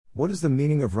What is the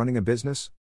meaning of running a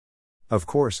business? Of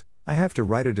course, I have to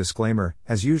write a disclaimer,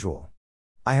 as usual.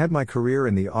 I had my career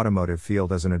in the automotive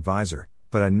field as an advisor,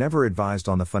 but I never advised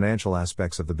on the financial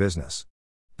aspects of the business.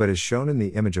 But as shown in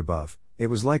the image above, it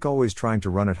was like always trying to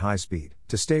run at high speed,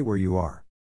 to stay where you are.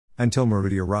 Until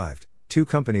Maruti arrived, 2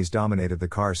 companies dominated the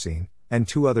car scene, and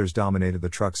 2 others dominated the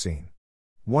truck scene.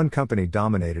 One company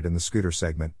dominated in the scooter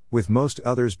segment, with most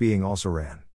others being also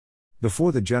ran.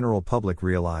 Before the general public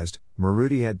realized,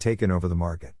 Maruti had taken over the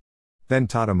market. Then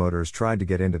Tata Motors tried to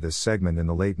get into this segment in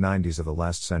the late 90s of the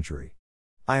last century.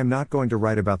 I am not going to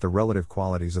write about the relative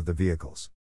qualities of the vehicles.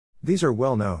 These are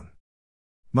well known.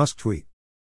 Musk tweet.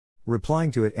 Replying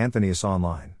to it, Anthonyus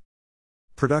Online.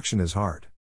 Production is hard.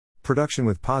 Production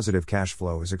with positive cash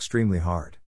flow is extremely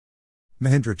hard.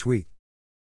 Mahindra tweet.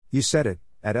 You said it,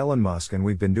 at Elon Musk, and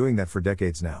we've been doing that for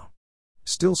decades now.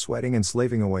 Still sweating and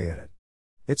slaving away at it.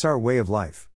 It's our way of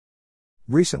life.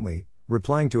 Recently,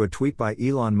 replying to a tweet by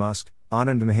Elon Musk,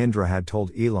 Anand Mahindra had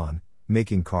told Elon,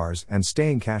 making cars and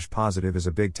staying cash positive is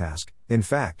a big task, in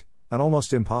fact, an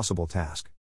almost impossible task.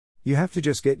 You have to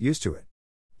just get used to it.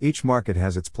 Each market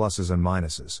has its pluses and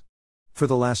minuses. For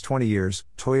the last 20 years,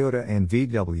 Toyota and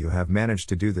VW have managed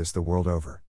to do this the world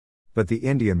over. But the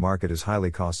Indian market is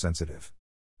highly cost sensitive.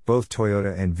 Both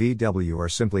Toyota and VW are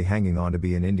simply hanging on to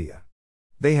be in India.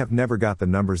 They have never got the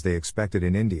numbers they expected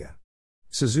in India.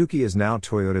 Suzuki is now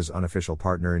Toyota's unofficial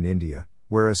partner in India,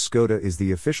 whereas Skoda is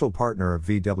the official partner of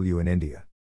VW in India.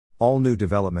 All new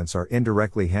developments are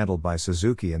indirectly handled by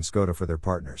Suzuki and Skoda for their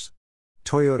partners.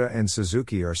 Toyota and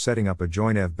Suzuki are setting up a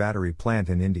joint EV battery plant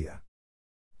in India.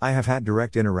 I have had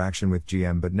direct interaction with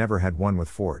GM but never had one with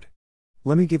Ford.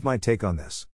 Let me give my take on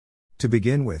this. To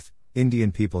begin with,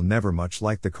 Indian people never much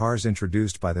liked the cars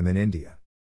introduced by them in India.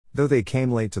 Though they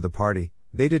came late to the party,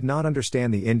 they did not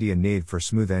understand the Indian need for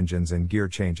smooth engines and gear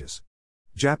changes.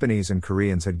 Japanese and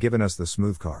Koreans had given us the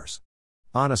smooth cars.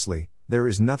 Honestly, there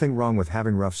is nothing wrong with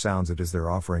having rough sounds, it is their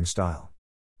offering style.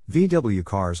 VW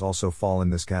cars also fall in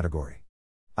this category.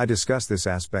 I discussed this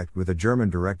aspect with a German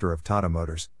director of Tata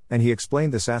Motors, and he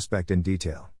explained this aspect in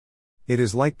detail. It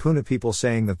is like Pune people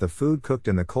saying that the food cooked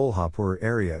in the Kolhapur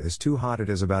area is too hot. It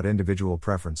is about individual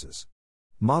preferences.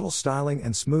 Model styling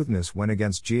and smoothness went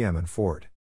against GM and Ford.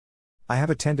 I have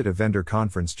attended a vendor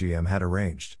conference GM had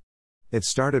arranged. It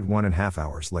started 1.5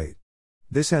 hours late.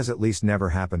 This has at least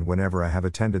never happened whenever I have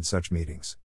attended such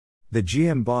meetings. The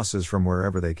GM bosses from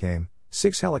wherever they came,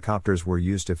 6 helicopters were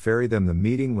used to ferry them. The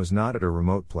meeting was not at a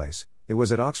remote place, it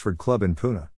was at Oxford Club in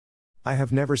Pune. I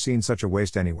have never seen such a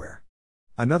waste anywhere.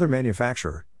 Another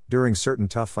manufacturer, during certain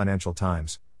tough financial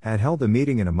times, had held the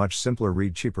meeting in a much simpler,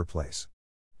 cheaper place.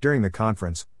 During the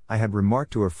conference, I had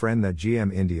remarked to a friend that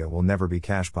GM India will never be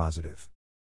cash positive.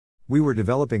 We were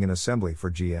developing an assembly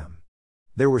for GM.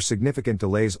 There were significant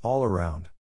delays all around.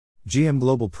 GM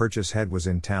Global Purchase Head was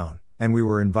in town, and we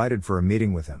were invited for a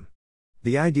meeting with him.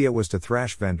 The idea was to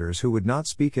thrash vendors who would not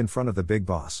speak in front of the big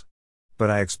boss. But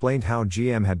I explained how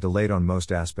GM had delayed on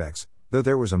most aspects, though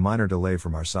there was a minor delay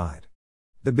from our side.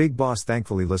 The big boss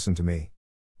thankfully listened to me.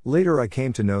 Later I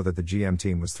came to know that the GM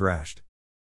team was thrashed.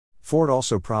 Ford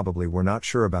also probably were not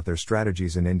sure about their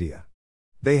strategies in India.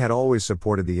 They had always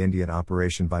supported the Indian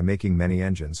operation by making many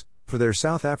engines, for their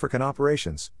South African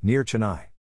operations, near Chennai.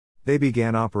 They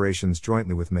began operations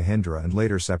jointly with Mahindra and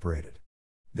later separated.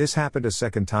 This happened a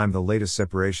second time. The latest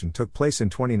separation took place in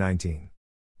 2019.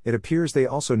 It appears they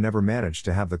also never managed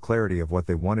to have the clarity of what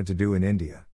they wanted to do in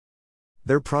India.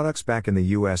 Their products back in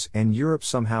the US and Europe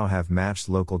somehow have matched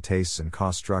local tastes and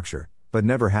cost structure, but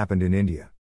never happened in India.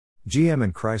 GM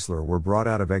and Chrysler were brought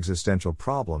out of existential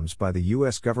problems by the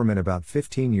US government about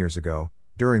 15 years ago,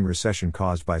 during recession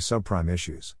caused by subprime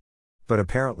issues. But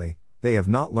apparently, they have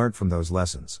not learnt from those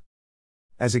lessons.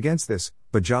 As against this,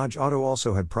 Bajaj Auto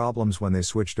also had problems when they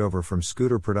switched over from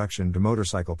scooter production to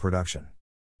motorcycle production.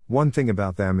 One thing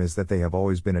about them is that they have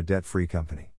always been a debt-free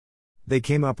company. They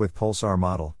came up with Pulsar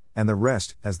model, and the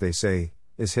rest, as they say,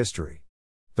 is history.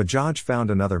 Bajaj found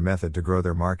another method to grow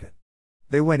their market.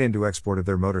 They went into export of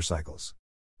their motorcycles.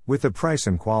 With the price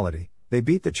and quality, they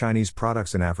beat the Chinese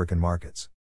products in African markets.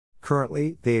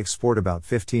 Currently, they export about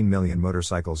 15 million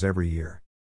motorcycles every year.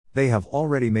 They have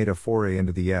already made a foray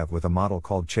into the EV with a model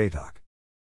called Chetak.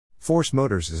 Force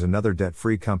Motors is another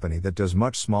debt-free company that does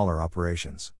much smaller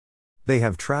operations. They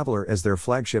have Traveller as their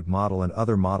flagship model and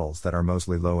other models that are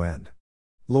mostly low-end.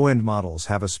 Low-end models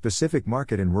have a specific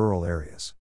market in rural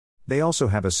areas. They also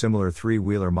have a similar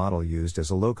 3-wheeler model used as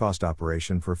a low-cost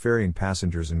operation for ferrying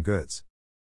passengers and goods.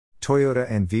 Toyota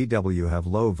and VW have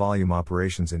low-volume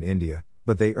operations in India,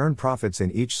 but they earn profits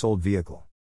in each sold vehicle.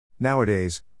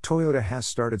 Nowadays, Toyota has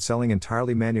started selling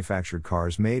entirely manufactured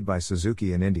cars made by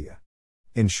Suzuki in India.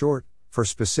 In short, for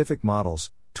specific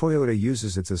models, Toyota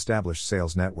uses its established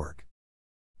sales network.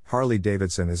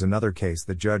 Harley-Davidson is another case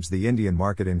that judged the Indian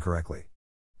market incorrectly.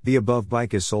 The above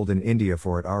bike is sold in India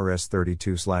for at Rs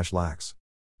 32/lakhs.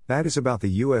 That is about the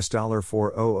US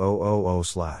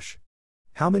 $40000/.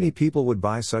 How many people would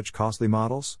buy such costly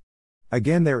models?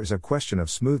 Again, there is a question of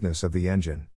smoothness of the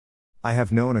engine. I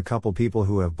have known a couple people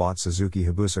who have bought Suzuki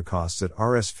Hayabusa costs at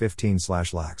Rs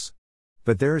 15/lakhs.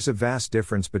 But there is a vast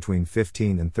difference between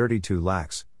 15 and 32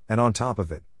 lakhs, and on top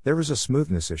of it, there is a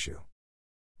smoothness issue.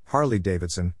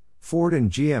 Harley-Davidson, Ford and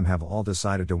GM have all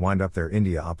decided to wind up their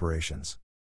India operations.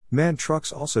 MAN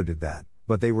Trucks also did that,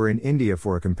 but they were in India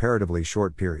for a comparatively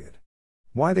short period.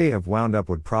 Why they have wound up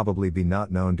would probably be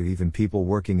not known to even people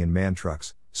working in MAN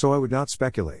Trucks, so I would not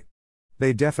speculate.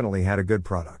 They definitely had a good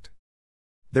product.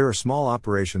 There are small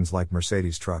operations like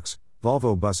Mercedes trucks,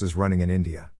 Volvo buses running in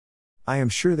India. I am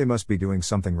sure they must be doing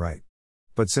something right.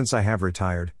 But since I have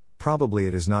retired, probably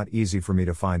it is not easy for me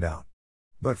to find out.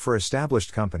 But for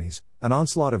established companies, an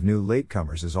onslaught of new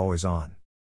latecomers is always on.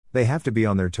 They have to be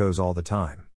on their toes all the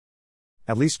time.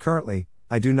 At least currently,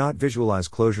 I do not visualize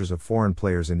closures of foreign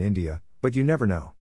players in India, but you never know.